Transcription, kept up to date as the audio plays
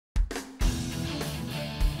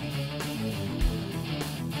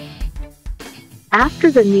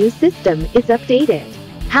after the new system is updated.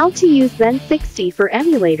 How to use N60 for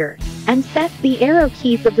emulator, and set the arrow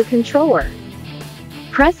keys of the controller.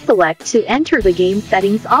 Press Select to enter the game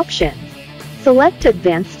settings options. Select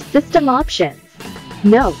Advanced System Options.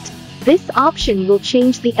 Note: this option will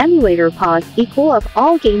change the emulator pause equal of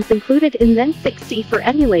all games included in N60 for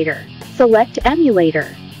emulator. Select Emulator.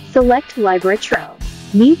 Select Live Retro.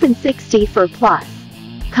 Mute N60 for Plus.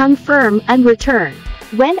 Confirm and return.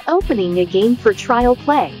 When opening a game for trial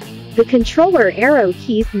play, the controller arrow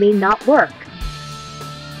keys may not work.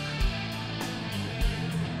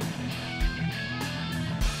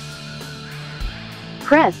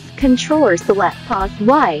 Press Controller Select Pause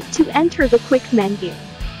Y to enter the quick menu.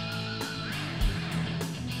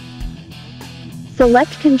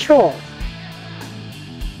 Select Controls.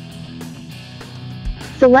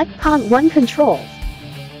 Select Pont 1 Controls.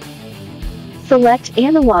 Select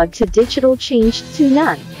Analog to Digital change to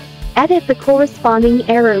None. Edit the corresponding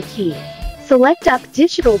arrow key. Select Up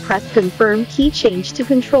Digital, press Confirm key, change to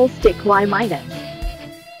Control Stick Y-.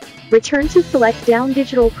 Return to Select Down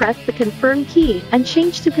Digital, press the Confirm key and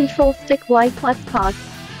change to Control Stick Y+. Pause.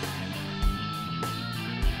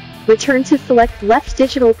 Return to Select Left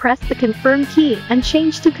Digital, press the Confirm key and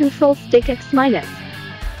change to Control Stick X-.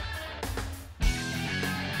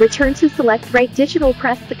 Return to Select Right Digital,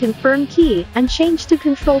 press the Confirm key and change to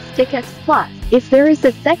Control Stick X+. If there is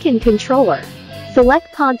a second controller,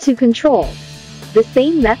 select Pont 2 Controls. The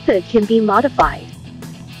same method can be modified.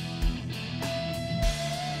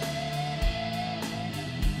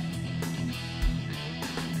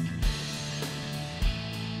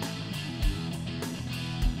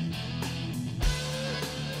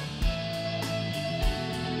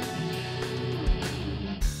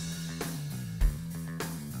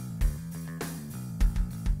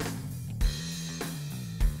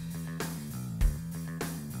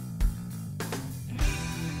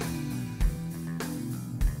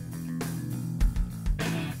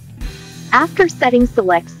 After setting,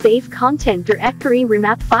 select Save Content Directory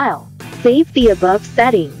Remap file. Save the above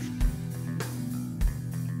settings.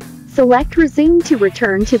 Select Resume to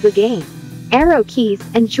return to the game. Arrow keys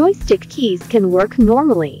and joystick keys can work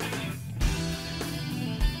normally.